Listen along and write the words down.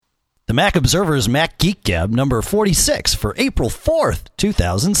The Mac Observer's Mac Geek Gab number 46 for April 4th,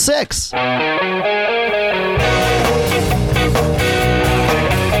 2006.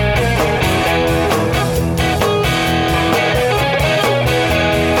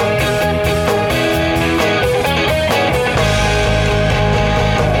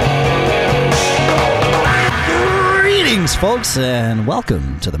 Greetings, folks, and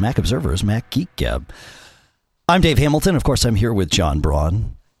welcome to the Mac Observer's Mac Geek Gab. I'm Dave Hamilton. Of course, I'm here with John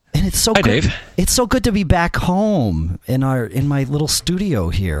Braun. And it's so Hi, good. Dave. It's so good to be back home in my little studio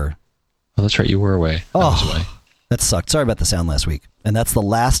here. Oh, that's right. You were away. I was away. That sucked. Sorry about the sound last week. And that's the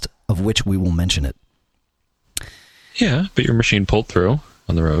last of which we will mention it. Yeah, but your machine pulled through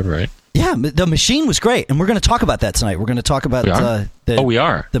on the road, right? Yeah, the machine was great, and we're going to talk about that tonight. We're going to talk about we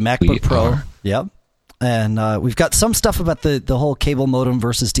are? the MacBook Pro. Are. Yep. And we've got some stuff about the whole cable modem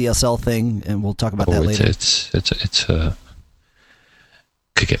versus DSL thing, and we'll talk about that later. It's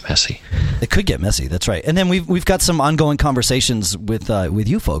could get messy. It could get messy. That's right. And then we've got some ongoing conversations with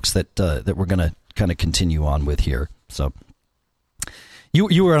you folks that we're going to kind of continue on with here. So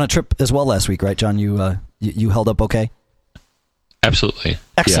you were on a trip as well last week, right, John? You held up okay? Absolutely.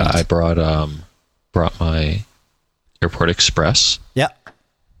 Excellent. Yeah, I brought my Airport Express. Yeah.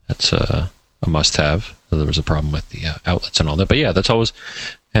 That's a must-have. There was a problem with the outlets and all that, but yeah, that's always.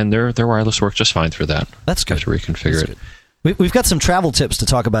 And their wireless worked just fine through that. That's good. I have to reconfigure it. We've got some travel tips to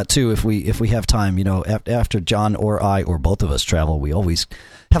talk about too. If we have time, you know, after John or I or both of us travel, we always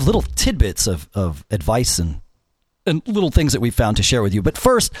have little tidbits of advice and little things that we found to share with you. But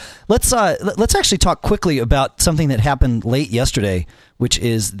first, let's actually talk quickly about something that happened late yesterday, which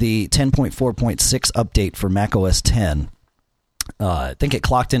is the 10.4.6 update for macOS 10. I think it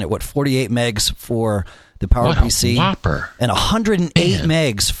clocked in at 48 megs for the PowerPC, whopper, and 108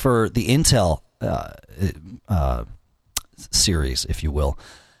 megs for the Intel series, if you will.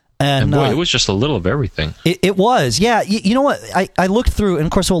 And boy, it was just a little of everything. It was, yeah. You know what? I looked through, and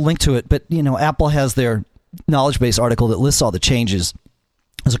of course we'll link to it, but you know, Apple has their knowledge base article that lists all the changes.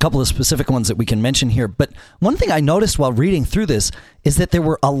 There's a couple of specific ones that we can mention here, but one thing I noticed while reading through this is that there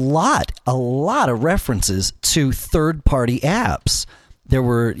were a lot of references to third-party apps. There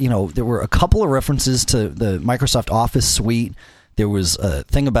were a couple of references to the Microsoft Office suite. There was a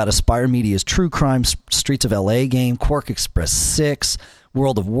thing about Aspire Media's True Crime Streets of LA game, Quark Express 6,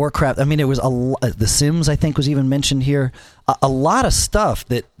 World of Warcraft. I mean, it was The Sims, I think, was even mentioned here. A lot of stuff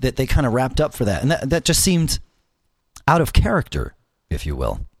that they kind of wrapped up for that. And that just seemed out of character, if you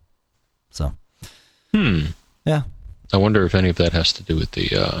will. So, yeah. I wonder if any of that has to do with the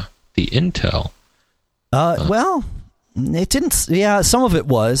Intel. Well, it didn't. Yeah, some of it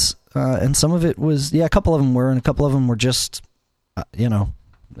was, and some of it was. Yeah, a couple of them were, and a couple of them were just, regular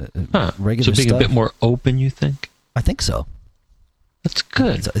so being stuff. A bit more open, you think? I think so. That's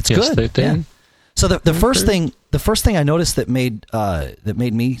good. It's good. Yeah. So the first thing I noticed that made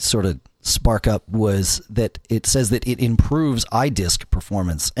me sort of spark up was that it says that it improves iDisk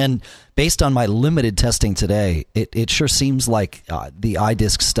performance, and based on my limited testing today, it sure seems like the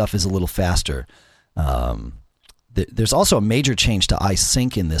iDisk stuff is a little faster. There's also a major change to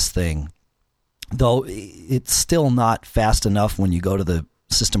iSync in this thing, though it's still not fast enough when you go to the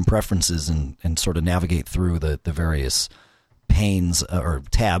system preferences and sort of navigate through the various panes or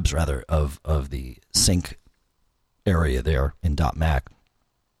tabs rather of the sync area there in .Mac.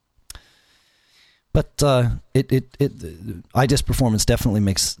 But iDisk performance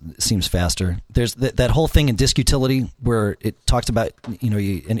definitely seems faster. There's that whole thing in disk utility where it talks about,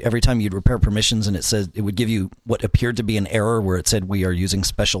 and every time you'd repair permissions and it says it would give you what appeared to be an error where it said we are using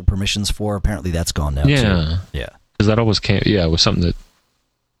special permissions for. Apparently that's gone now too. Yeah. Because that always came. Yeah, it was something that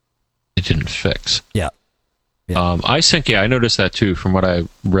it didn't fix. Yeah. iSync, I noticed that too. From what I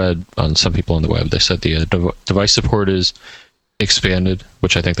read on some people on the web, they said the device support is expanded,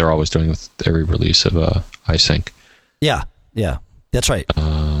 which I think they're always doing with every release of iSync. Yeah, that's right.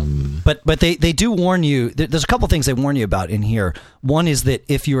 But they do warn you. There's a couple things they warn you about in here. One is that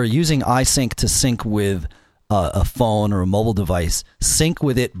if you are using iSync to sync with a phone or a mobile device, sync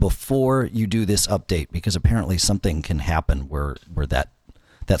with it before you do this update, because apparently something can happen where that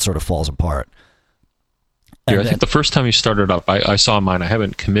sort of falls apart. I think the first time you started up, I saw mine. I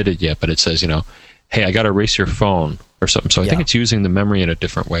haven't committed yet, but it says, hey, I got to erase your phone or something. So I think it's using the memory in a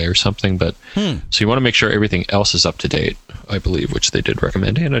different way or something. But so you want to make sure everything else is up to date, I believe, which they did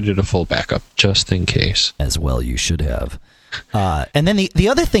recommend. And I did a full backup just in case. As well, you should have. And then the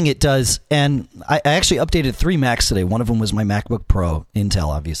other thing it does, and I actually updated 3 Macs today. One of them was my MacBook Pro, Intel,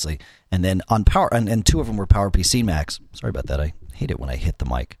 obviously. And then on and 2 of them were PowerPC Macs. Sorry about that. I hate it when I hit the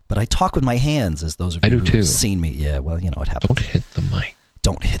mic. But I talk with my hands, as those of you who have seen me. Yeah, well, it happens. Don't hit the mic.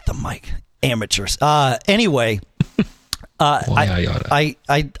 Don't hit the mic, amateurs. Anyway, there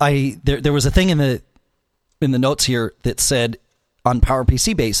was a thing in the notes here that said on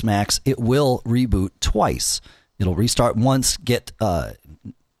PowerPC base Macs it will reboot twice. It'll restart once, get a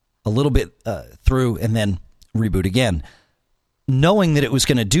little bit through, and then reboot again. Knowing that it was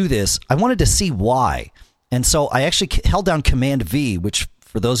going to do this, I wanted to see why. And so I actually held down Command V, which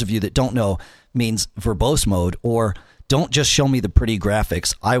for those of you that don't know means verbose mode, or don't just show me the pretty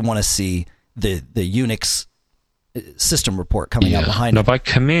graphics. I want to see the Unix system report coming out behind it. Now, by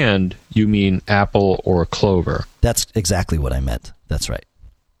command, you mean Apple or Clover. That's exactly what I meant. That's right.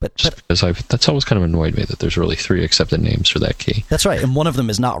 But that's always kind of annoyed me that there's really 3 accepted names for that key. That's right, and one of them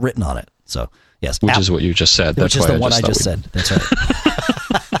is not written on it. So yes, which is what you just said. That's which is the one I just said. That's right.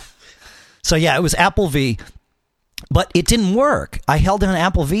 So yeah, it was Apple V, but it didn't work. I held down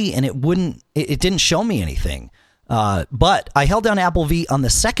Apple V and it wouldn't. It didn't show me anything. But I held down Apple V on the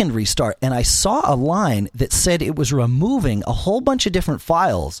second restart, and I saw a line that said it was removing a whole bunch of different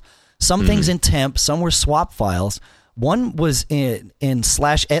files. Some things in temp, some were swap files. One was in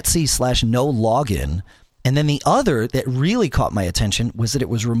 /etc/no login, and then the other that really caught my attention was that it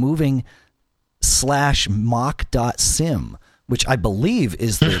was removing /mock.sim, which I believe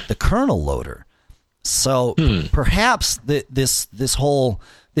is the kernel loader. So perhaps this double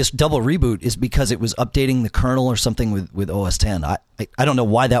reboot is because it was updating the kernel or something with OS X. I don't know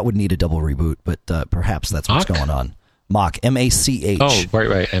why that would need a double reboot, but perhaps that's what's going on. Mock, M-A-C-H. Oh,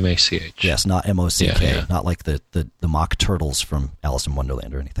 right, M-A-C-H. Yes, not M-O-C-K, not like the mock turtles from Alice in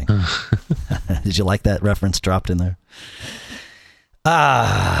Wonderland or anything. Did you like that reference dropped in there?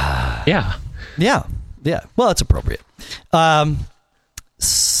 Yeah. Well, it's appropriate.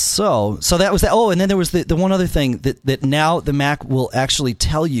 So that was that. Oh, and then there was the one other thing that now the Mac will actually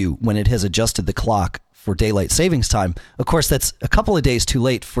tell you when it has adjusted the clock for daylight savings time. Of course, that's a couple of days too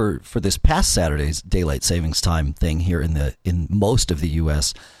late for this past Saturday's daylight savings time thing here in most of the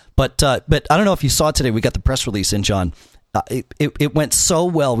U.S. But I don't know if you saw it today. We got the press release in, John. It went so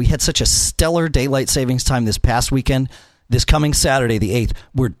well. We had such a stellar daylight savings time this past weekend. This coming Saturday, the 8th,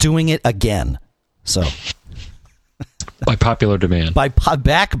 we're doing it again. So. By popular demand. By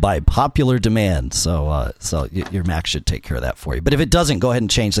popular demand. So your Mac should take care of that for you. But if it doesn't, go ahead and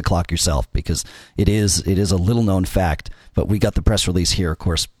change the clock yourself, because it is a little known fact. But we got the press release here, of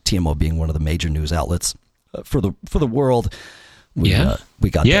course, TMO being one of the major news outlets for the world. We got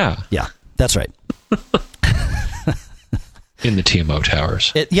that. Yeah, that's right. In the TMO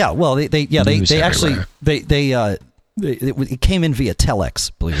towers. They actually it came in via telex,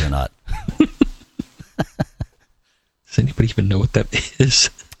 believe it or not. Does anybody even know what that is?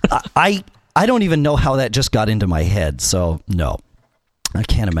 I don't even know how that just got into my head. So no, I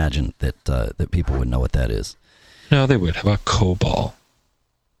can't imagine that people would know what that is. No, they would. How about COBOL?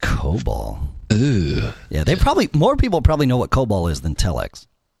 COBOL. Ooh. Yeah, more people probably know what COBOL is than telex.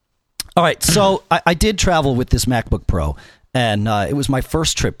 All right, so I did travel with this MacBook Pro, and it was my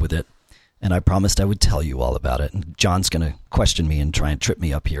first trip with it. And I promised I would tell you all about it. And John's going to question me and try and trip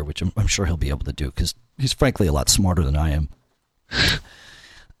me up here, which I'm sure he'll be able to do, because he's frankly a lot smarter than I am.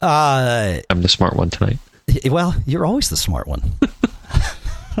 I'm the smart one tonight. Well, you're always the smart one.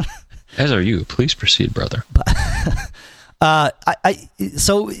 As are you. Please proceed, brother. I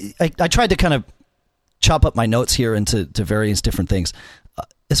tried to kind of chop up my notes here into various different things.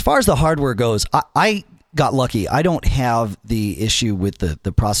 As far as the hardware goes, I got lucky. I don't have the issue with the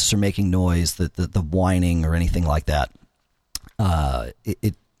processor making noise, the whining or anything like that.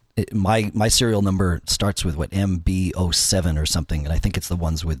 My serial number starts with MB07 or something, and I think it's the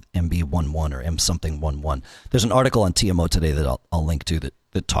ones with MB11 or M something 11. There's an article on TMO today that I'll link to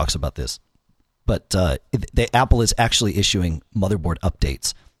that talks about this. But Apple is actually issuing motherboard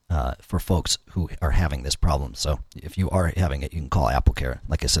updates for folks who are having this problem. So if you are having it, you can call AppleCare.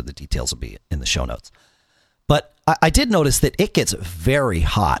 Like I said, the details will be in the show notes. But I did notice that it gets very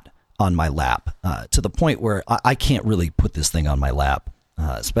hot on my lap to the point where I can't really put this thing on my lap,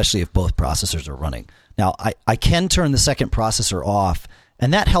 especially if both processors are running. Now, I can turn the second processor off,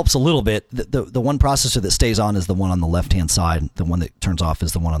 and that helps a little bit. The one processor that stays on is the one on the left-hand side. The one that turns off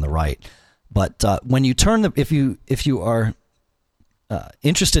is the one on the right. But when you turn if you are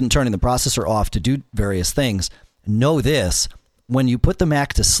interested in turning the processor off to do various things, know this. When you put the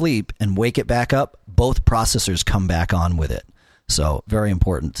Mac to sleep and wake it back up, both processors come back on with it. So very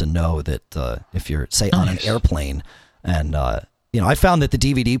important to know that if you're, say, on an airplane, and I found that the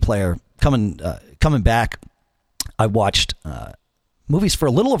DVD player coming back, I watched movies for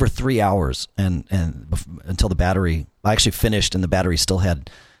a little over 3 hours, and until the battery, I actually finished, and the battery still had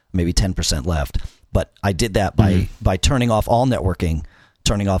maybe 10% left. But I did that by turning off all networking,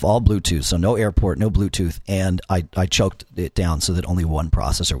 turning off all Bluetooth, so no airport, no Bluetooth, and I choked it down so that only one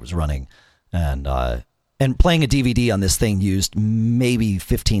processor was running, and playing a DVD on this thing used maybe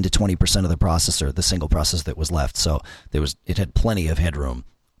 15 to 20% of the processor, the single processor that was left, so it had plenty of headroom.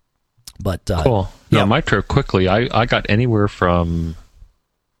 But cool. Yeah, my trip quickly, I got anywhere from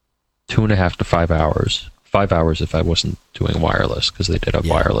 2.5 to 5 hours. 5 hours if I wasn't doing wireless, because they did have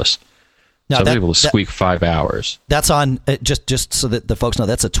wireless. Now, so I was able to squeak 5 hours. That's on, just so that the folks know,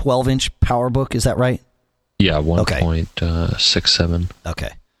 that's a 12-inch PowerBook, is that right? Yeah, 1.67. Okay.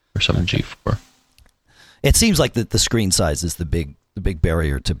 Or something G4. It seems like the screen size is the big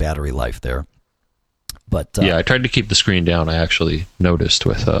barrier to battery life there. But yeah, I tried to keep the screen down. I actually noticed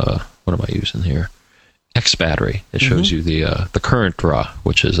with, what am I using here? X battery. It shows you the current draw,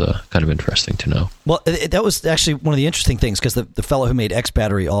 which is kind of interesting to know. Well, that was actually one of the interesting things, because the fellow who made X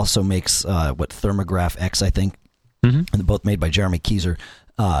battery also makes Thermograph X, I think. And they're both made by Jeremy Keyser,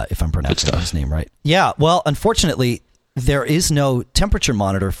 if I'm pronouncing his name right. Yeah, well, unfortunately, there is no temperature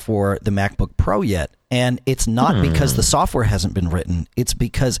monitor for the MacBook Pro yet, and it's not because the software hasn't been written. It's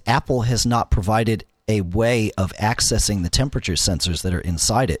because Apple has not provided a way of accessing the temperature sensors that are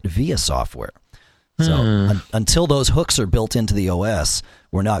inside it via software. So until those hooks are built into the OS,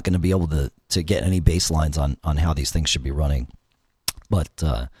 we're not going to be able to get any baselines on how these things should be running. But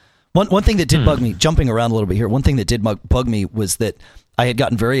one thing that did bug me, jumping around a little bit here, one thing that did bug me was that I had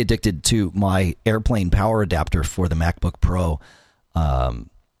gotten very addicted to my Airplane power adapter for the MacBook Pro,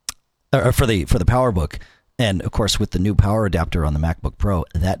 or for the PowerBook. And of course, with the new power adapter on the MacBook Pro,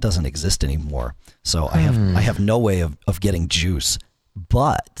 that doesn't exist anymore. So I have no way of getting juice.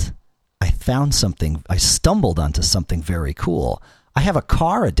 But I found something. I stumbled onto something very cool. I have a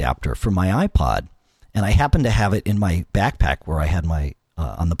car adapter for my iPod, and I happen to have it in my backpack where I had my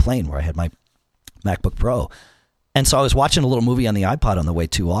on the plane where I had my MacBook Pro. And so I was watching a little movie on the iPod on the way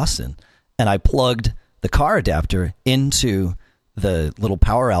to Austin, and I plugged the car adapter into the little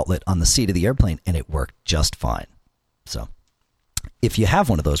power outlet on the seat of the airplane, and it worked just fine. So if you have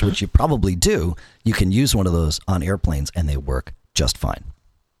one of those, which you probably do, you can use one of those on airplanes, and they work just fine.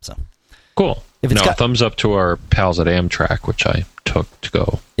 So cool. Thumbs up to our pals at Amtrak, which I took to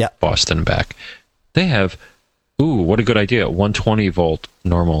go Boston and back. They have, what a good idea, 120-volt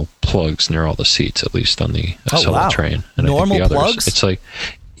normal plugs near all the seats, at least on the Acela train. And normal I think the others, plugs? It's like,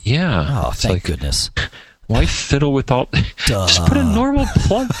 yeah. Oh, thank goodness. Why fiddle with all... Just put a normal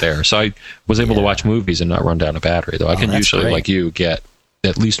plug there. So I was able to watch movies and not run down a battery, though. I can usually, like you, get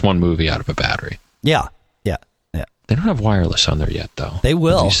at least one movie out of a battery. Yeah. They don't have wireless on there yet, though. They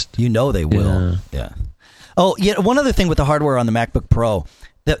will. They will. Yeah. Oh, yeah. One other thing with the hardware on the MacBook Pro,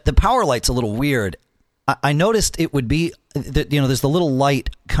 the power light's a little weird. I noticed it would be, there's the little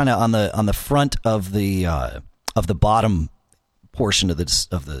light kind of on the front of the bottom portion of the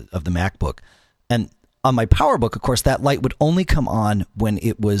MacBook, and on my PowerBook, of course, that light would only come on when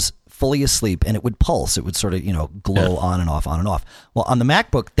it was fully asleep, and it would pulse. It would sort of glow on and off, on and off. Well, on the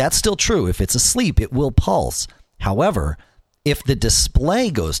MacBook, that's still true. If it's asleep, it will pulse. However, if the display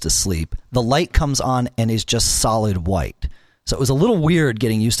goes to sleep, the light comes on and is just solid white. So it was a little weird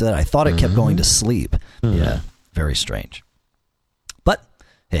getting used to that. I thought it kept going to sleep. Yeah, very strange. But,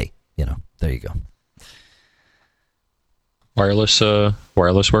 hey, there you go. Wireless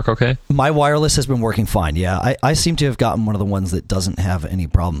work okay? My wireless has been working fine, yeah. I seem to have gotten one of the ones that doesn't have any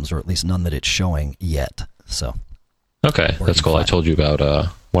problems, or at least none that it's showing yet. So, okay, that's cool. Fine. I told you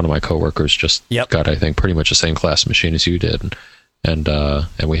about one of my coworkers just got, I think, pretty much the same class machine as you did, and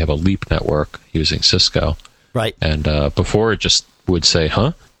we have a Leap network using Cisco. Right. And before it just would say,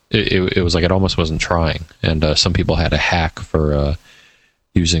 huh? It was like it almost wasn't trying. And some people had a hack for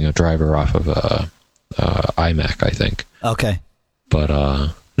using a driver off of iMac, I think. Okay. But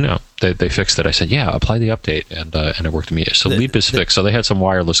no, they fixed it. I said, yeah, apply the update, and it worked immediately. So Leap is fixed. So they had some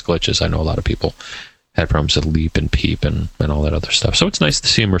wireless glitches. I know a lot of people had problems with Leap and Peep and all that other stuff. So it's nice to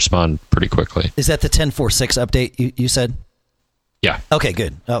see them respond pretty quickly. Is that the 10.4.6 update you said? Yeah. Okay,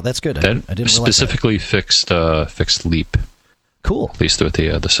 good. Oh, that's good. I didn't realize specifically that. fixed Leap. Cool. At least with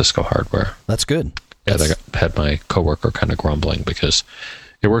the Cisco hardware. That's good. Yeah, I had my coworker kind of grumbling because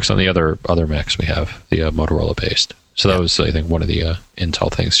it works on the other Macs we have, the Motorola based. So that was, I think, one of the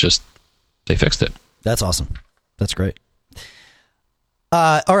Intel things. Just they fixed it. That's awesome. That's great.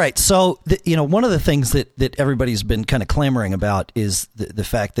 All right. So one of the things that everybody's been kind of clamoring about is the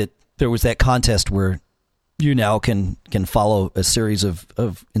fact that there was that contest where you now can follow a series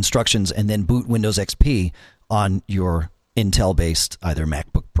of instructions and then boot Windows XP on your Intel-based either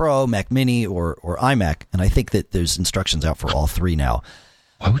MacBook Pro, Mac Mini, or iMac. And I think that there's instructions out for all three now.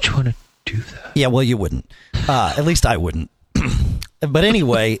 Why would you want to do that? Yeah, well, you wouldn't. At least I wouldn't. But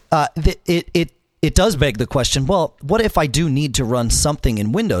anyway, it does beg the question, well, what if I do need to run something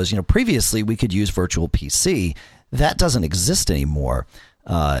in Windows? Previously we could use Virtual PC. That doesn't exist anymore,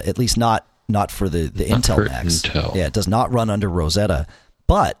 at least not for the Intel Macs. Intel. Yeah, it does not run under Rosetta.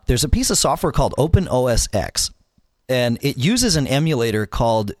 But there's a piece of software called OpenOS X, and it uses an emulator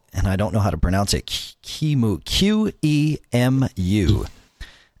called, and I don't know how to pronounce it, QEMU.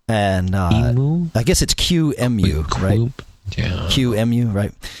 And I guess it's QEMU, right? Yeah. QEMU,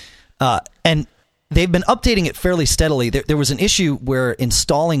 right? And they've been updating it fairly steadily. There was an issue where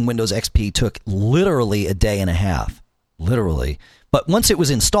installing Windows XP took literally a day and a half. Literally. But once it was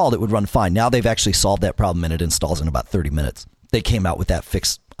installed, it would run fine. Now they've actually solved that problem, and it installs in about 30 minutes. They came out with that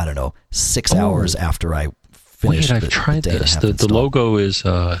fix, 6 hours after I finished. Wait, I've tried this. The logo is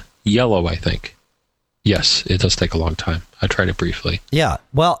yellow, I think. Yes, it does take a long time. I tried it briefly. Yeah.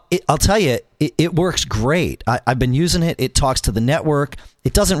 Well, I'll tell you, it works great. I've been using it. It talks to the network.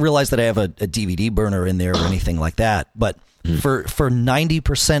 It doesn't realize that I have a DVD burner in there or anything like that. But for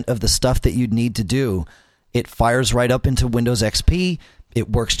 90% of the stuff that you'd need to do, it fires right up into Windows XP. It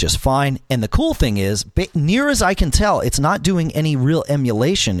works just fine. And the cool thing is, near as I can tell, it's not doing any real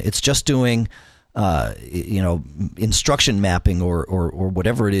emulation. It's just doing, instruction mapping or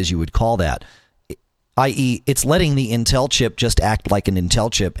whatever it is you would call that. I.e., it's letting the Intel chip just act like an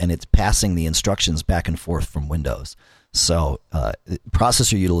Intel chip, and it's passing the instructions back and forth from Windows. So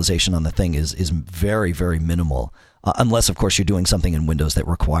processor utilization on the thing is very, very minimal, unless, of course, you're doing something in Windows that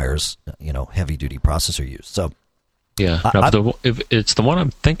requires heavy-duty processor use. So yeah, if it's the one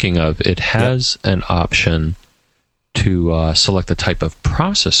I'm thinking of. It has an option to select the type of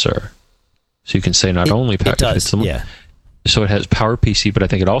processor, so you can say not only it does, yeah. So it has PowerPC, but I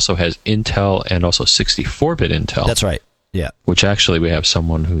think it also has Intel and also 64-bit Intel. That's right. Yeah. Which actually we have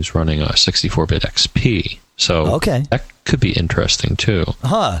someone who's running a 64-bit XP. So that could be interesting too.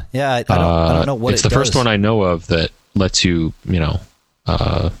 Yeah. I don't know what it's the first one I know of that lets you,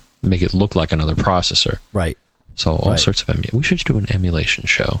 make it look like another processor. Right. So all sorts of we should do an emulation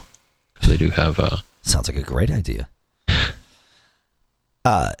show, because they do have sounds like a great idea.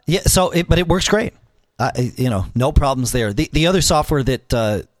 Yeah. So, but it works great. No problems there. The other software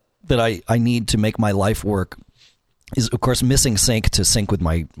that I need to make my life work is, of course, Missing Sync to sync with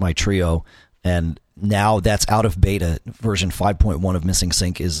my Trio, and now that's out of beta. Version 5.1 of Missing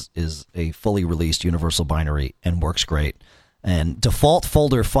Sync is a fully released universal binary and works great. And Default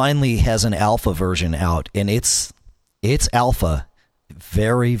Folder finally has an alpha version out, and it's alpha,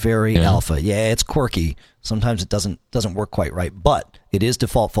 very, very alpha. Yeah, it's quirky. Sometimes it doesn't work quite right, but it is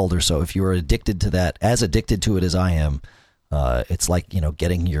Default Folder. So if you're addicted to that, as addicted to it as I am, it's like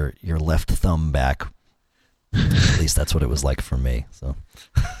getting your left thumb back. At least that's what it was like for me. So,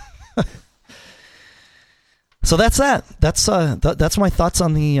 so that's that. That's my thoughts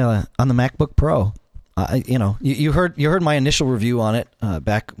on the MacBook Pro. You heard my initial review on it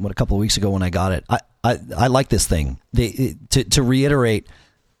back a couple of weeks ago when I got it. I like this thing. To reiterate,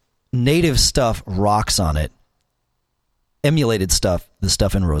 native stuff rocks on it. Emulated stuff, the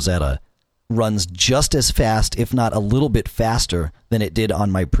stuff in Rosetta, runs just as fast, if not a little bit faster, than it did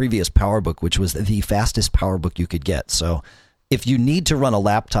on my previous PowerBook, which was the fastest PowerBook you could get. So if you need to run a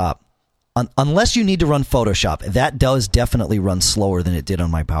laptop, unless you need to run Photoshop, that does definitely run slower than it did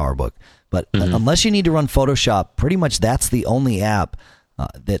on my PowerBook. But unless you need to run Photoshop, pretty much that's the only app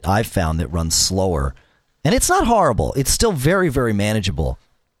that I've found that runs slower. And it's not horrible. It's still very, very manageable.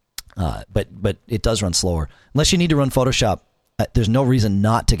 But it does run slower. Unless you need to run Photoshop, there's no reason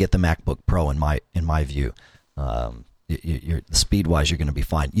not to get the MacBook Pro in my view. Speed-wise, you're going to be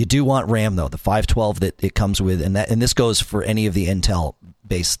fine. You do want RAM, though. The 512 that it comes with, and this goes for any of the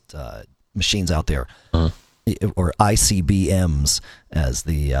Intel-based machines out there, or ICBMs, as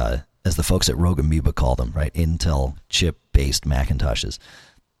the folks at Rogue Amoeba call them, right? Intel chip-based Macintoshes.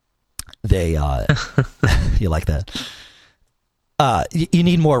 They, you like that? You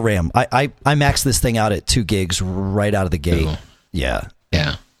need more RAM. I maxed this thing out at 2 gigs right out of the gate. Ooh. Yeah.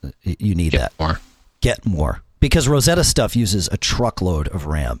 You need Get that. Get more. Because Rosetta stuff uses a truckload of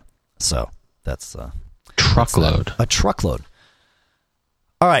RAM. So that's truckload. A truckload.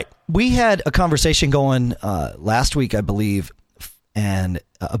 All right. We had a conversation going last week, I believe, and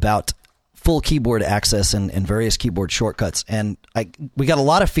about full keyboard access and various keyboard shortcuts. And we got a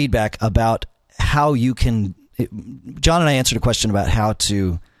lot of feedback about how you can. John and I answered a question about how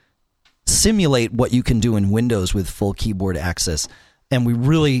to simulate what you can do in Windows with full keyboard access, and we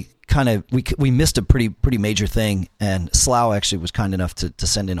really we missed a pretty major thing. And Slough actually was kind enough to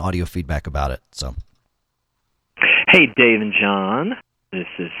send in audio feedback about it. So, hey, Dave and John, this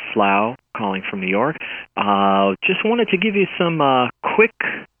is Slough calling from New York. Just wanted to give you some quick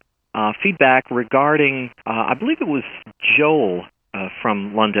feedback regarding, I believe it was Joel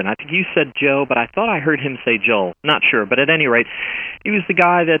from London. I think you said Joe, but I thought I heard him say Joel. Not sure, but at any rate, he was the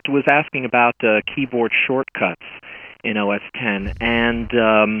guy that was asking about keyboard shortcuts in OS X. And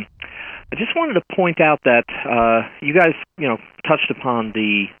I just wanted to point out that you guys, touched upon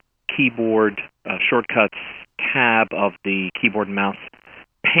the keyboard shortcuts tab of the keyboard and mouse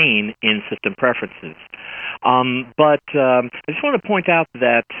pane in System Preferences. But I just want to point out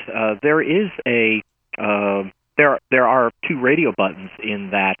that there is there are two radio buttons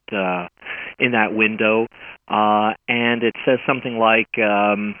in that window, and it says something like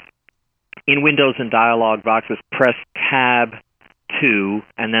in Windows and dialog boxes, press Tab 2,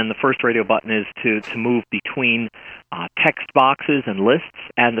 and then the first radio button is to move between text boxes and lists,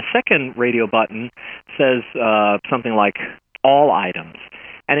 and the second radio button says something like All Items.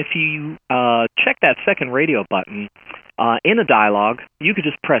 And if you check that second radio button in a dialog, you could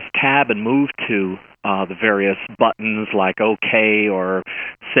just press Tab and move to the various buttons like OK or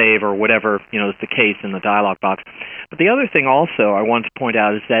Save or whatever is the case in the dialog box. But the other thing also I wanted to point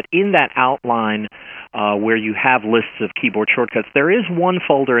out is that in that outline where you have lists of keyboard shortcuts, there is one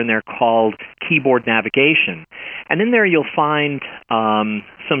folder in there called Keyboard Navigation. And in there you'll find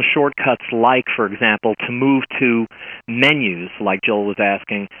some shortcuts like, for example, to move to menus, like Joel was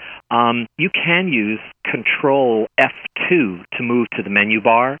asking. You can use Control F2 to move to the menu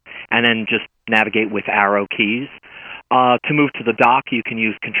bar and then just navigate with arrow keys. To move to the dock, you can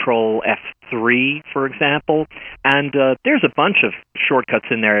use Control F3, for example. And there's a bunch of shortcuts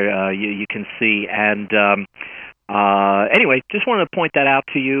in there you can see. And anyway, just wanted to point that out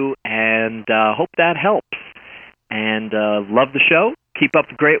to you, and hope that helps. And love the show. Keep up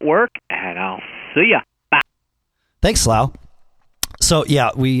the great work, and I'll see ya. Bye. Thanks, Slough. So, yeah,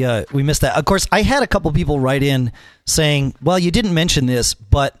 we missed that. Of course, I had a couple people write in saying, well, you didn't mention this,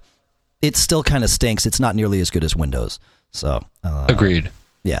 but it still kind of stinks. It's not nearly as good as Windows. So agreed.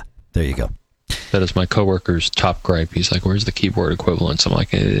 Yeah, there you go. That is my coworker's top gripe. He's like, "Where's the keyboard equivalent?" I'm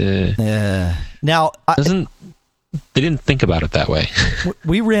like, eh. Now, they didn't think about it that way.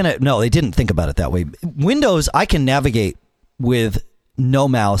 We ran it. No, they didn't think about it that way. Windows, I can navigate with no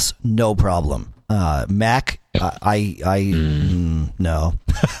mouse, no problem. Mac, yep. No.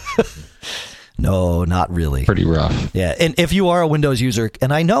 No, not really. Pretty rough. Yeah, and if you are a Windows user,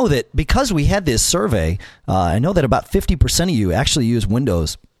 and I know that because we had this survey, I know that about 50% of you actually use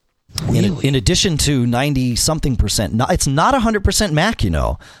Windows. Really? In addition to 90-something percent. It's not 100% Mac,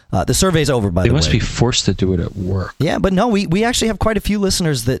 The survey's over, by the way. They must be forced to do it at work. Yeah, but no, we actually have quite a few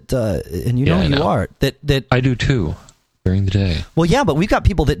listeners that, and you are, that I do too, during the day. Well, yeah, but we've got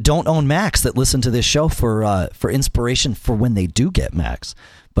people that don't own Macs that listen to this show for inspiration for when they do get Macs.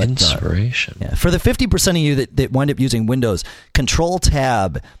 But, inspiration. Yeah, for the 50% of you that wind up using Windows,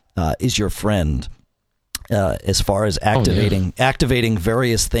 Control-Tab is your friend as far as activating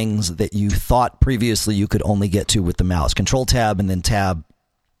various things that you thought previously you could only get to with the mouse. Control-Tab and then Tab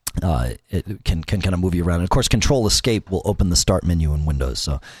it can kind of move you around. And, of course, Control-Escape will open the Start menu in Windows.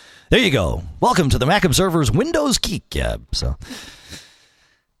 So there you go. Welcome to the Mac Observer's Windows Geek Gab. So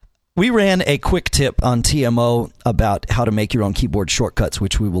we ran a quick tip on TMO about how to make your own keyboard shortcuts,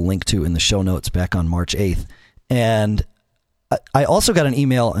 which we will link to in the show notes back on March 8th. And I also got an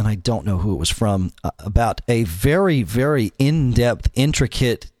email, and I don't know who it was from, about a very, very in-depth,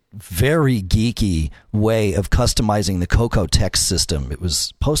 intricate, very geeky way of customizing the Cocoa text system. It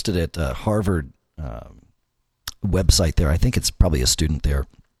was posted at Harvard website there. I think it's probably a student there,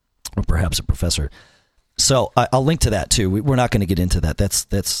 or perhaps a professor. So I'll link to that too. We're not going to get into that.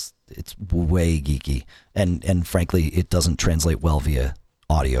 It's way geeky, and frankly, it doesn't translate well via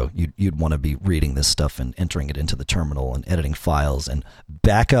audio. You'd want to be reading this stuff and entering it into the terminal and editing files, and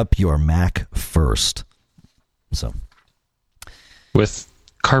back up your Mac first. So, with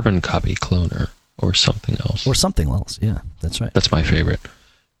Carbon Copy Cloner or something else. Yeah, that's right. That's my favorite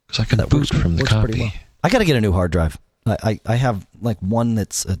because I can boot from the copy. Well. I got to get a new hard drive. I have like one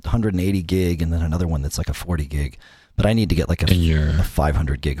that's 180 gig and then another one that's like a 40 gig. But I need to get like a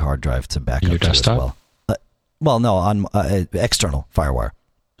 500 gig hard drive to back up to desktop? as well. Well, no, on external FireWire.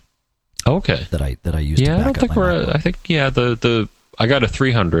 Okay. That I use. Yeah, to back I don't think I think the I got a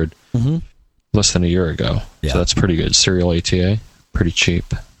 300 less than a year ago. Yeah. So that's pretty good. Serial ATA, pretty cheap.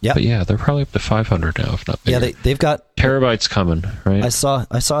 Yeah. But yeah, they're probably up to 500 now, if not bigger. Yeah, they've got terabytes coming, right? I saw.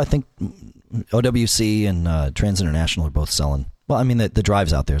 I think OWC and Trans International are both selling. Well, I mean the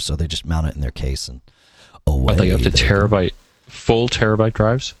drive's out there, so they just mount it in their case and. Are they up to full terabyte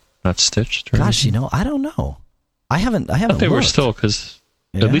drives, not stitched? Gosh, I don't know. I haven't. They were still because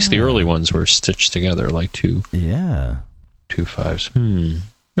At least the early ones were stitched together like two fives.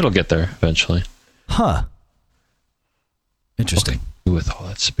 It'll get there eventually. Huh. Interesting. With all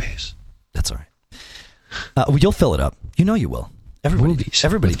that space. That's all right. Well, you'll fill it up. You know you will.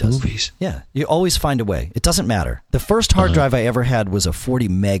 Everybody does. Movies. Yeah, you always find a way. It doesn't matter. The first hard drive I ever had was a 40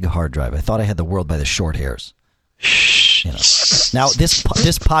 meg hard drive. I thought I had the world by the short hairs. Now this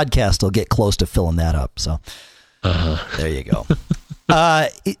podcast will get close to filling that up. So there you go.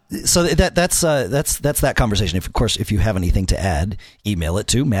 So that's that conversation. Of course, if you have anything to add, email it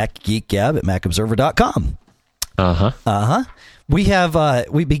to macgeekgab@macobserver.com.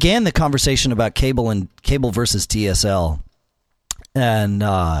 We began the conversation about cable versus DSL. And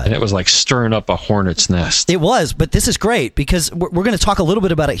it was like stirring up a hornet's nest. It was, but this is great because we're going to talk a little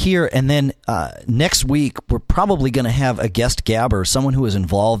bit about it here, and then next week we're probably going to have a guest gabber, someone who was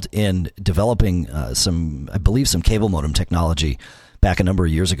involved in developing some cable modem technology back a number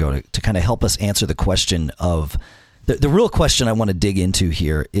of years ago to kind of help us answer the question of the real question I want to dig into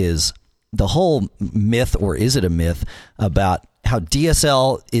here is the whole myth, or is it a myth, about how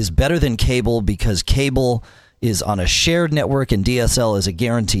DSL is better than cable because cable is on a shared network and DSL is a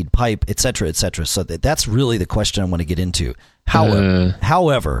guaranteed pipe, et cetera, et cetera. So that's really the question I want to get into.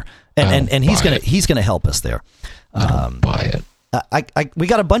 However, and he's gonna help us there. Buy it. We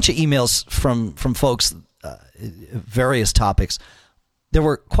got a bunch of emails from folks, various topics. There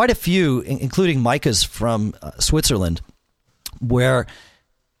were quite a few, including Micah's from Switzerland, where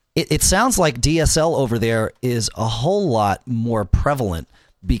it sounds like DSL over there is a whole lot more prevalent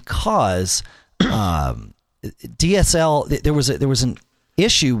because DSL, there was an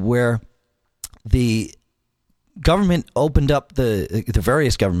issue where the government opened up the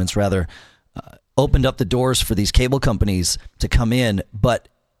various governments rather opened up the doors for these cable companies to come in, but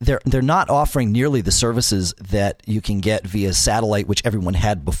they're not offering nearly the services that you can get via satellite, which everyone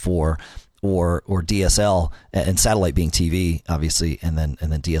had before, or DSL, and satellite being TV, obviously, and then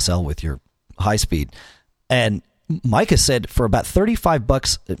DSL with your high speed. And Micah said for about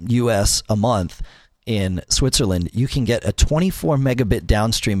 $35 US a month in Switzerland, you can get a 24 megabit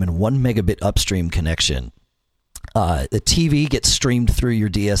downstream and 1 megabit upstream connection. The TV gets streamed through your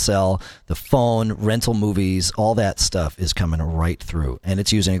DSL, the phone, rental movies, all that stuff is coming right through. And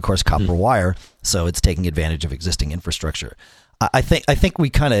it's using, of course, copper wire, so it's taking advantage of existing infrastructure. I think we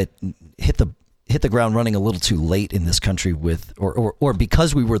kind of hit the ground running a little too late in this country with, or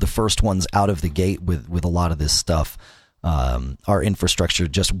because we were the first ones out of the gate with a lot of this stuff. Our infrastructure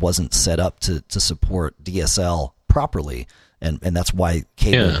just wasn't set up to support DSL properly, and that's why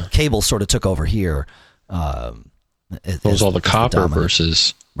cable sort of took over here. It was all the copper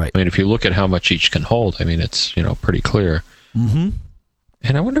versus, right. I mean, if you look at how much each can hold, I mean, it's pretty clear. Mm-hmm.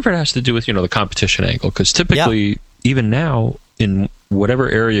 And I wonder if it has to do with the competition angle, because typically, even now, in whatever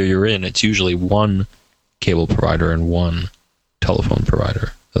area you're in, it's usually one cable provider and one telephone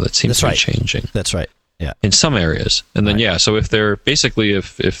provider. So that seems to be changing. That's right. Yeah. In some areas. And then, so if they're basically,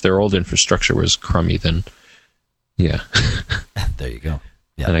 if their old infrastructure was crummy, then there you go.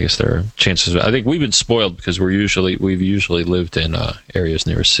 Yeah. And I guess there are chances. I think we've been spoiled because we've usually lived in areas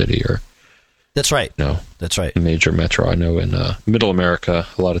near a city or. That's right. No, that's right. A major metro. I know in Middle America,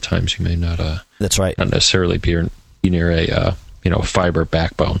 a lot of times you may not. That's right. Not necessarily be near a fiber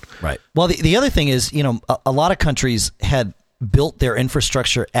backbone. Right. Well, the other thing is, a lot of countries had built their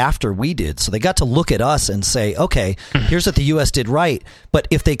infrastructure after we did, so they got to look at us and say, okay, here's what the U.S. did right, but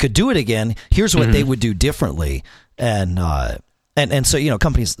if they could do it again, here's what they would do differently. And so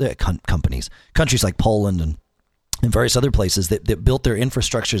countries like Poland and various other places that built their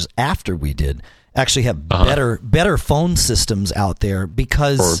infrastructures after we did actually have better phone systems out there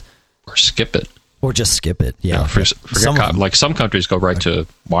because or skip it. Or just skip it. Yeah. Forget like some countries go right to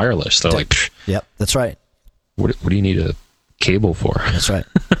wireless. They're like, psh, yep, that's right. What do you need a cable for? That's right.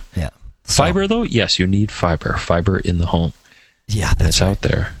 Yeah. Fiber though? Yes, you need fiber. Fiber in the home. Yeah, that's right. Out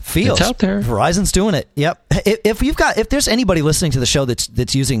there. It's out there. Verizon's doing it. Yep. If there's anybody listening to the show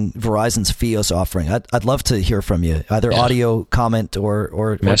that's using Verizon's Fios offering, I'd love to hear from you. Either audio, comment,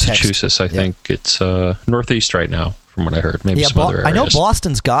 or Massachusetts. Text. I think it's Northeast right now, from what I heard. Maybe some other areas. I know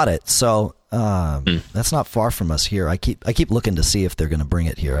Boston's got it, so that's not far from us here. I keep looking to see if they're going to bring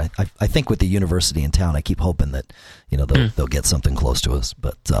it here. I think with the university in town, I keep hoping that they'll get something close to us.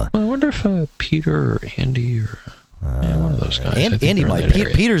 But I wonder if Peter or Andy or. One of those guys. Andy might.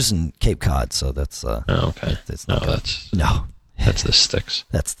 Peter's in Cape Cod, so that's. Okay. That's That's the sticks.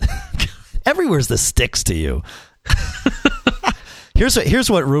 Everywhere's the sticks to you.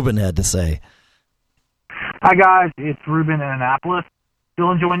 Here's what Ruben had to say. Hi guys, it's Ruben in Annapolis. Still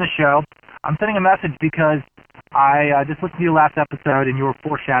enjoying the show. I'm sending a message because I just listened to your last episode, and you were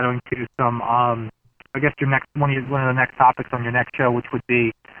foreshadowing to some, I guess your next one of the next topics on your next show, which would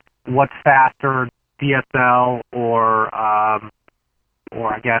be what's faster, DSL or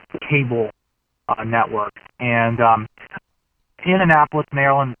I guess cable networks. And in Annapolis,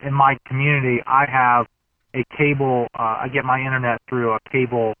 Maryland, in my community, I have a cable. I get my internet through a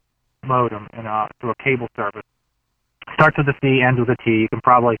cable modem and through a cable service. Starts with a C, ends with a T. You can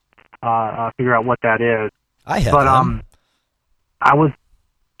probably figure out what that is. I have. But I was,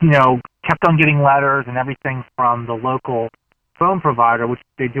 kept on getting letters and everything from the local phone provider, which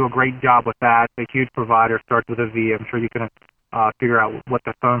they do a great job with that. A huge provider, starts with a V. I'm sure you can figure out what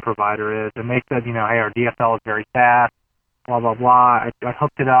the phone provider is. And they said, hey, our DSL is very fast, blah, blah, blah. I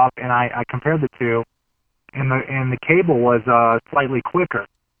hooked it up, and I compared the two, and the cable was slightly quicker.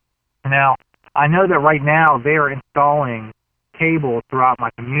 Now, I know that right now they are installing cable throughout my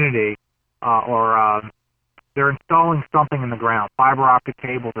community, or they're installing something in the ground, fiber optic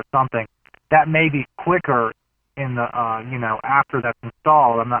cables or something, that may be quicker in the, after that's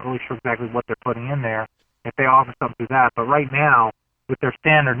installed. I'm not really sure exactly what they're putting in there, if they offer something through that. But right now, with their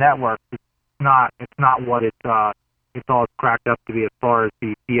standard network, it's not what it's all cracked up to be as far as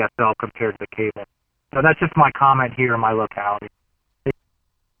the DSL compared to the cable. So that's just my comment here in my locality.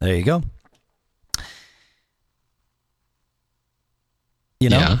 There you go.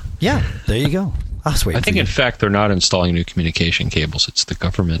 Yeah, there you go. I think, in fact, they're not installing new communication cables. It's the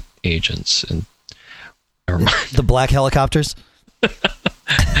government agents and the black helicopters.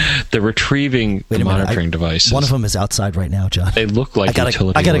 They're retrieving the monitoring devices. One of them is outside right now, John. They look like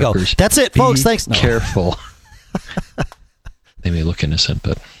utility I gotta workers. go. That's it, folks. Thanks. No. Careful. They may look innocent,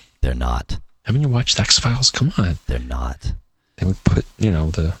 but they're not. Haven't you watched X-Files? Come on. They're not. They would put,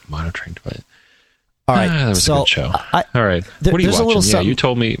 the monitoring device. All right. That was a good show. All right. What are you watching? You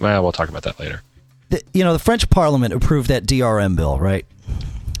told me. Well, we'll talk about that later. The French Parliament approved that DRM bill, right?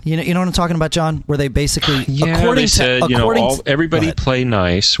 You know what I'm talking about, John? Where they basically, they said, everybody play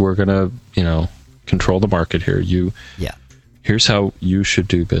nice. We're gonna, control the market here. Here's how you should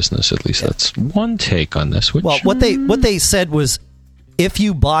do business. At least that's one take on this. Well, what they said was, if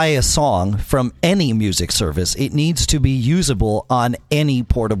you buy a song from any music service, it needs to be usable on any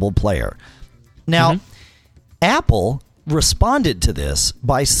portable player. Now, Apple responded to this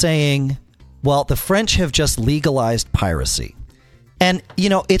by saying, well, the French have just legalized piracy. And,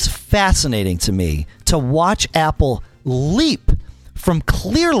 it's fascinating to me to watch Apple leap from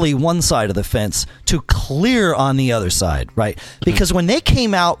clearly one side of the fence to clear on the other side, right? Because when they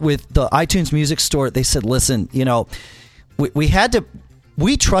came out with the iTunes Music Store, they said, listen,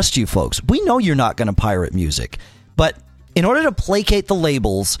 we trust you folks. We know you're not going to pirate music. But in order to placate the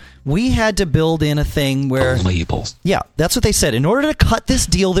labels, we had to build in a thing where... The labels. Yeah, that's what they said. In order to cut this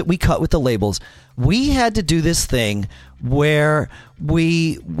deal that we cut with the labels, we had to do this thing where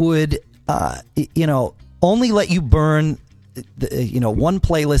we would, only let you burn, one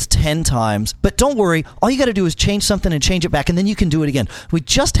playlist 10 times. But don't worry, all you got to do is change something and change it back, and then you can do it again. We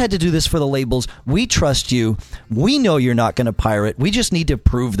just had to do this for the labels. We trust you. We know you're not going to pirate. We just need to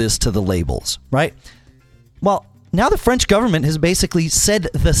prove this to the labels, right? Well, now the French government has basically said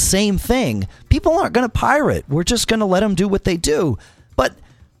the same thing. People aren't going to pirate. We're just going to let them do what they do.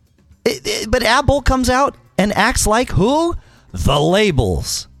 But Apple comes out and acts like who? The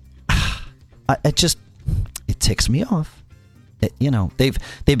labels. It ticks me off. They've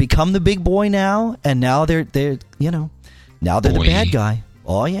become the big boy now, and now they're the bad guy.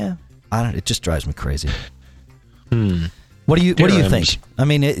 Oh yeah, it just drives me crazy. What do you think? I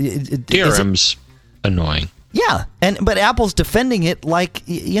mean, DRM's annoying. Yeah, but Apple's defending it like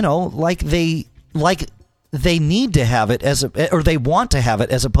they need to have it or they want to have it,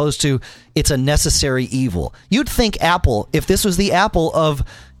 as opposed to it's a necessary evil. You'd think Apple, if this was the Apple of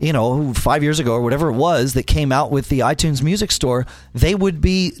 5 years ago or whatever it was that came out with the iTunes Music Store, they would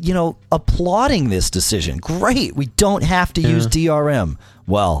be applauding this decision. Great, we don't have to use DRM.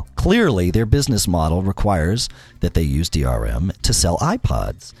 Well, clearly their business model requires that they use DRM to sell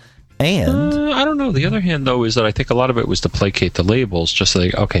iPods. And I don't know. The other hand, though, is that I think a lot of it was to placate the labels. Just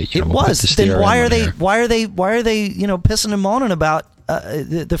like, okay, it we'll was. Put this then DRM why are they pissing and moaning about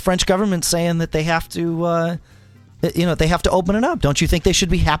the French government saying that they have to they have to open it up? Don't you think they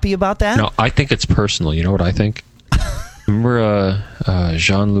should be happy about that? No, I think it's personal. You know what I think? Remember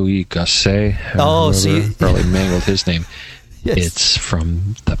Jean-Louis Gasset? Probably mangled his name. Yes. It's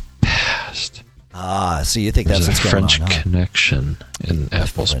from the past. So you think that's what's going on? There's a French connection in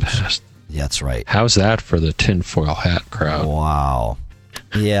Apple's past. That's right. How's that for the tinfoil hat crowd? Wow.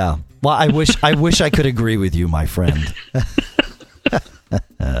 Yeah. Well, I wish I could agree with you, my friend.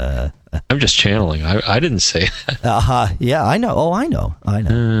 I'm just channeling. I didn't say that. Yeah, I know. Oh, I know.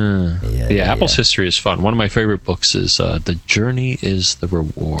 Apple's history is fun. One of my favorite books is The Journey is the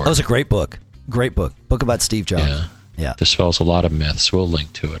Reward. That was a great book. Great book. Book about Steve Jobs. Yeah. Dispels a lot of myths. We'll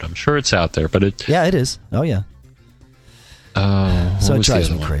link to it. I'm sure it's out there, but it... Yeah, it is. Oh, yeah. So it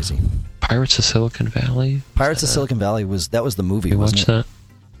drives me crazy. Pirates of Silicon Valley? Pirates of Silicon Valley was the movie, you wasn't it? That?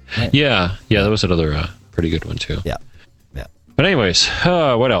 Right. Yeah, that was another pretty good one, too. Yeah. But anyways,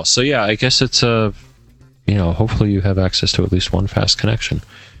 what else? So, I guess it's, hopefully you have access to at least one fast connection.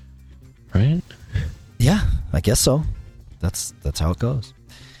 Right? Yeah, I guess so. That's how it goes.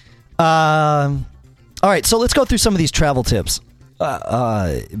 All right, so let's go through some of these travel tips.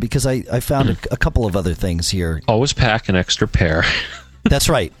 Because I found a couple of other things here. Always pack an extra pair. That's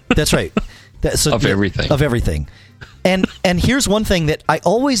right. Of everything. And here's one thing that I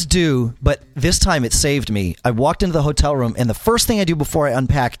always do, but this time it saved me. I walked into the hotel room, and the first thing I do before I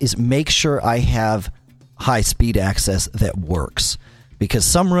unpack is make sure I have high-speed access that works. Because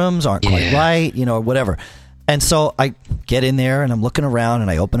some rooms aren't quite right, or whatever. And so I get in there, and I'm looking around,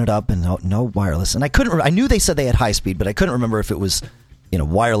 and I open it up, and no wireless. And I knew they said they had high speed, but I couldn't remember if it was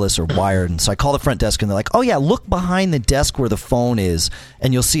wireless or wired. And so I call the front desk, and they're like, oh, yeah, look behind the desk where the phone is,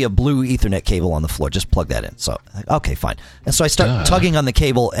 and you'll see a blue Ethernet cable on the floor. Just plug that in. So, okay, fine. And so I start tugging on the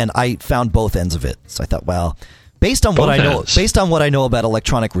cable, and I found both ends of it. So I thought, well, based on what I know about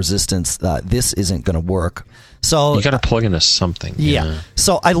electronic resistance, this isn't going to work. So you got to plug into something. Yeah.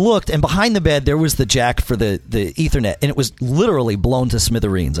 So I looked, and behind the bed there was the jack for the Ethernet, and it was literally blown to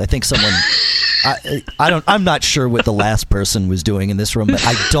smithereens. I think someone, I'm not sure what the last person was doing in this room, but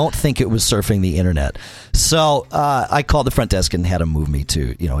I don't think it was surfing the internet. So I called the front desk and had them move me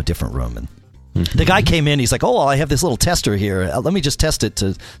to a different room, and the guy came in. He's like, "Oh, well, I have this little tester here. Let me just test it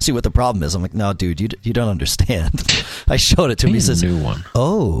to see what the problem is." I'm like, "No, dude, you don't understand." I showed it to him. He says, "New one."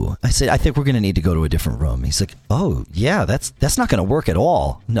 Oh, I said, "I think we're going to need to go to a different room." He's like, "Oh, yeah, that's not going to work at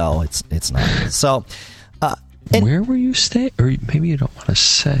all." No, it's not. So. Where were you staying? Or maybe you don't want to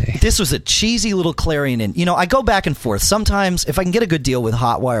say. This was a cheesy little Clarion Inn. I go back and forth. Sometimes, if I can get a good deal with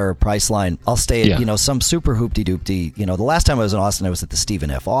Hotwire or Priceline, I'll stay at, some super hoopty-doopty. The last time I was in Austin, I was at the Stephen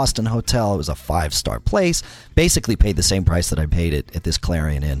F. Austin Hotel. It was a 5-star place. Basically paid the same price that I paid at this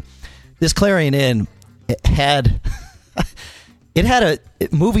Clarion Inn. This Clarion Inn, it had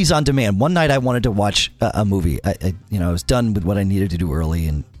movies on demand. One night I wanted to watch a movie. I was done with what I needed to do early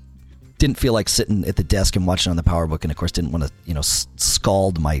and didn't feel like sitting at the desk and watching on the PowerBook, and of course didn't want to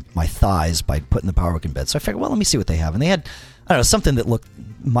scald my thighs by putting the PowerBook in bed. So I figured, well, let me see what they have. And they had, I don't know, something that looked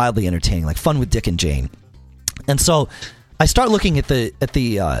mildly entertaining, like Fun with Dick and Jane. And so I start looking at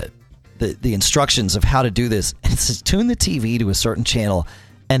the instructions of how to do this, and it says tune the TV to a certain channel,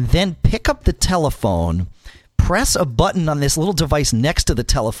 and then pick up the telephone, press a button on this little device next to the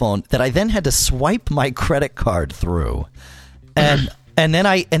telephone that I then had to swipe my credit card through, And then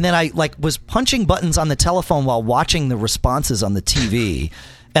I like was punching buttons on the telephone while watching the responses on the TV.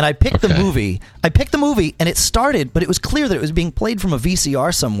 And I picked the movie. And it started, but it was clear that it was being played from a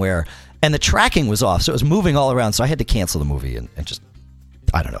VCR somewhere, and the tracking was off, so it was moving all around. So I had to cancel the movie and just,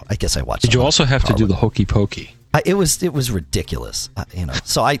 I don't know. I guess I watched. Did you also have to do the hokey pokey? It was ridiculous,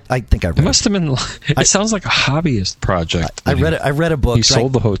 So I think I read. It must have been. It sounds like a hobbyist project. I read a book. He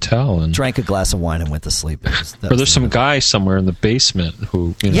sold the hotel and drank a glass of wine and went to sleep. Or there's some guy somewhere in the basement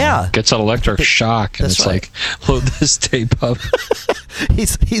who gets an electric shock, and it's like, load this tape up.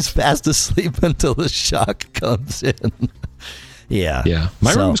 He's fast asleep until the shock comes in. Yeah.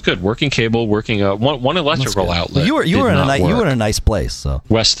 My room was good. Working cable, working one electrical outlet. You were in a nice place. So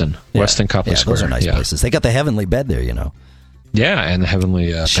Weston Copley Square. Those are nice places. They got the heavenly bed there, Yeah, and the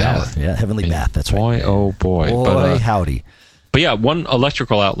heavenly shower. Bath. Yeah, heavenly bath. That's right. Boy, boy, howdy. But yeah, one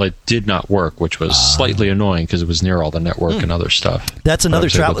electrical outlet did not work, which was slightly annoying because it was near all the network and other stuff. That's another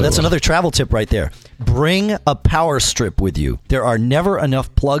travel. That's another travel tip right there. Bring a power strip with you. There are never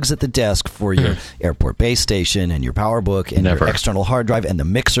enough plugs at the desk for your airport base station and your PowerBook and your external hard drive and the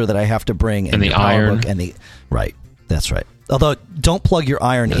mixer that I have to bring and the iron and the right. That's right. Although don't plug your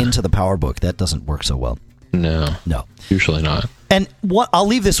iron into the PowerBook. That doesn't work so well. No, usually not. And I'll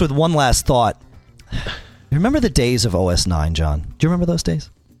leave this with one last thought. Remember the days of OS 9, John? Do you remember those days?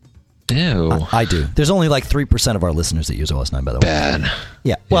 Ew. I do. There's only like 3% of our listeners that use OS 9, by the way. Bad.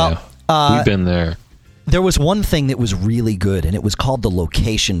 Yeah. Well, we've been there. There was one thing that was really good, and it was called the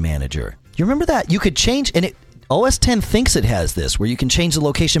Location Manager. You remember that? You could change, and OS 10 thinks it has this, where you can change the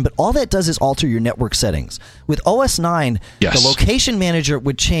location, but all that does is alter your network settings. With OS 9, the Location Manager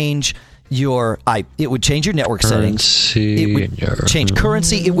would change it would change your network settings. It would change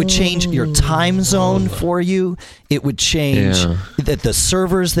currency. It would change your time zone for you. It would change the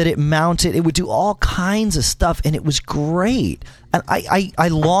servers that it mounted. It would do all kinds of stuff, and it was great. And I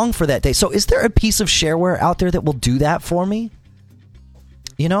long for that day. So is there a piece of shareware out there that will do that for me?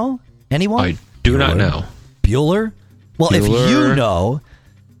 You know? Anyone? I do not know. Bueller? Well, if you know...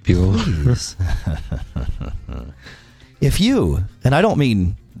 Bueller. If you, and I don't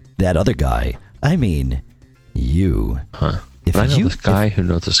mean that other guy, I mean you. Huh. If I know this guy who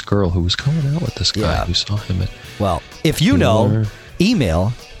knows this girl who was going out with this guy who saw him at... Well, if you know,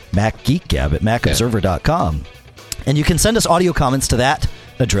 email MacGeekGab at MacObserver.com. And you can send us audio comments to that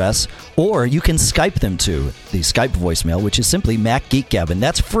address, or you can Skype them to the Skype voicemail, which is simply MacGeekGab, and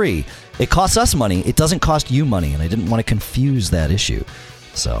that's free. It costs us money. It doesn't cost you money, and I didn't want to confuse that issue.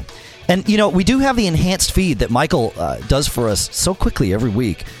 So... And, you know, we do have the enhanced feed that Michael does for us so quickly every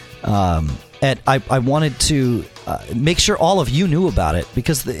week. And I wanted to make sure all of you knew about it,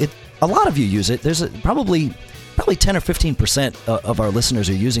 because a lot of you use it. There's probably 10 or 15% of our listeners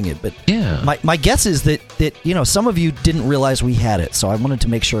are using it. But my guess is that, you know, some of you didn't realize we had it. So I wanted to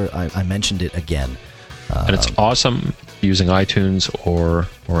make sure I mentioned it again. And it's awesome using iTunes or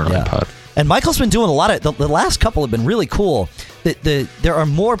an iPod. And Michael's been doing a lot of... The last couple have been really cool. There are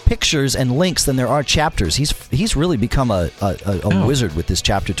more pictures and links than there are chapters. He's really become a wizard with this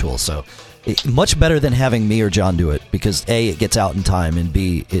chapter tool. So much better than having me or John do it, because A, it gets out in time, and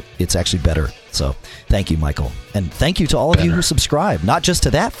B, it's actually better. So thank you, Michael. And thank you to all of you who subscribe, not just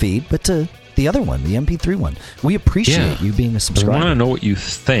to that feed, but to the other one, the MP3 one. We appreciate you being a subscriber. I want to know what you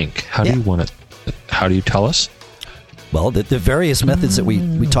think. How do you want it? How do you tell us? Well, the various methods that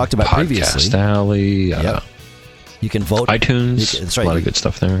we talked about previously. Podcast Alley. You can vote. iTunes. That's right. A lot of good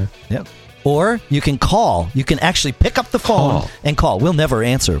stuff there. Yep. Or you can call. You can actually pick up the phone and call. We'll never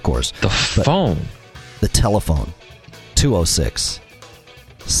answer, of course. The phone. The telephone.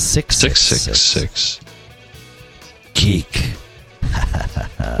 206-666. Geek.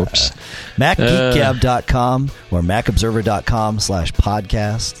 Whoops. MacGeekGab.com or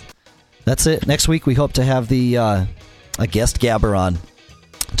MacObserver.com/podcast. That's it. Next week, we hope to have a guest gabber on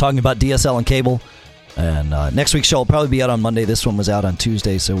talking about DSL and cable. And next week's show will probably be out on Monday. This one was out on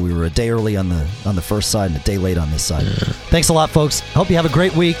Tuesday, so we were a day early on the first side and a day late on this side. Thanks a lot, folks. Hope you have a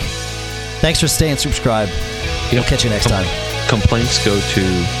great week. Thanks for staying subscribed. We'll catch you next time. Complaints go to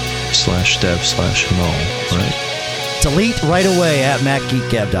 /dev/mo, right? Delete right away at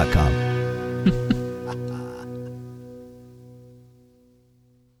MacGeekGab.com.